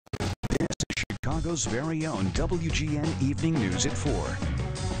Chicago's very own WGN Evening News at 4.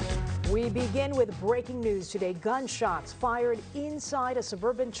 We begin with breaking news today. Gunshots fired inside a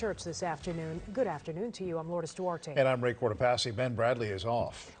suburban church this afternoon. Good afternoon to you. I'm Lourdes Duarte. And I'm Ray Cortopassi. Ben Bradley is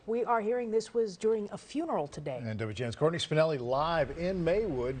off. We are hearing this was during a funeral today. And WGN's Courtney Spinelli live in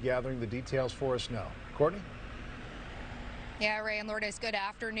Maywood, gathering the details for us now. Courtney? Yeah, Ray and Lourdes, good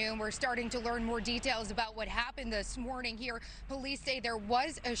afternoon. We're starting to learn more details about what happened this morning here. Police say there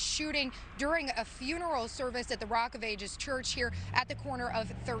was a shooting during a funeral service at the Rock of Ages Church here at the corner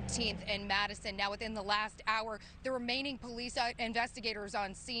of 13th and Madison. Now, within the last hour, the remaining police investigators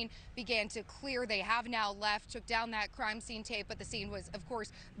on scene began to clear. They have now left, took down that crime scene tape, but the scene was, of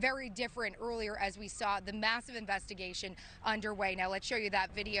course, very different earlier as we saw the massive investigation underway. Now, let's show you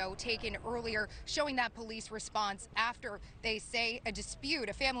that video taken earlier showing that police response after they say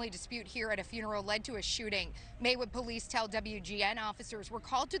a family dispute here at a funeral led to a shooting. Maywood police tell WGN officers were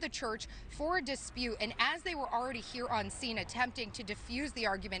called to the church for a dispute, and as they were already here on scene attempting to defuse the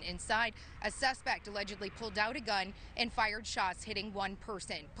argument inside, a suspect allegedly pulled out a gun and fired shots hitting one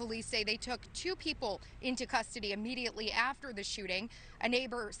person. Police say they took two people into custody immediately after the shooting. A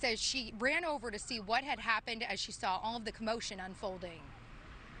neighbor says she ran over to see what had happened as she saw all of the commotion unfolding.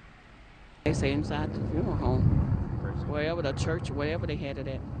 They say inside the funeral home. Wherever the church, wherever they had it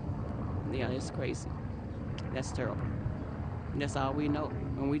at. Yeah, it's crazy. That's terrible. And that's all we know.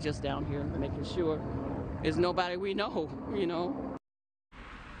 And we just down here making sure there's nobody we know, you know.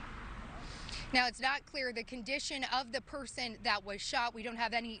 Now, it's not clear the condition of the person that was shot. We don't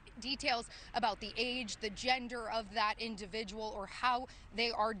have any details about the age, the gender of that individual, or how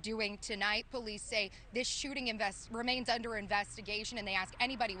they are doing tonight. Police say this shooting remains under investigation, and they ask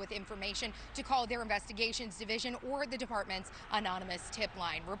anybody with information to call their investigations division or the department's anonymous tip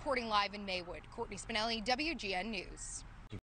line. Reporting live in Maywood, Courtney Spinelli, WGN News.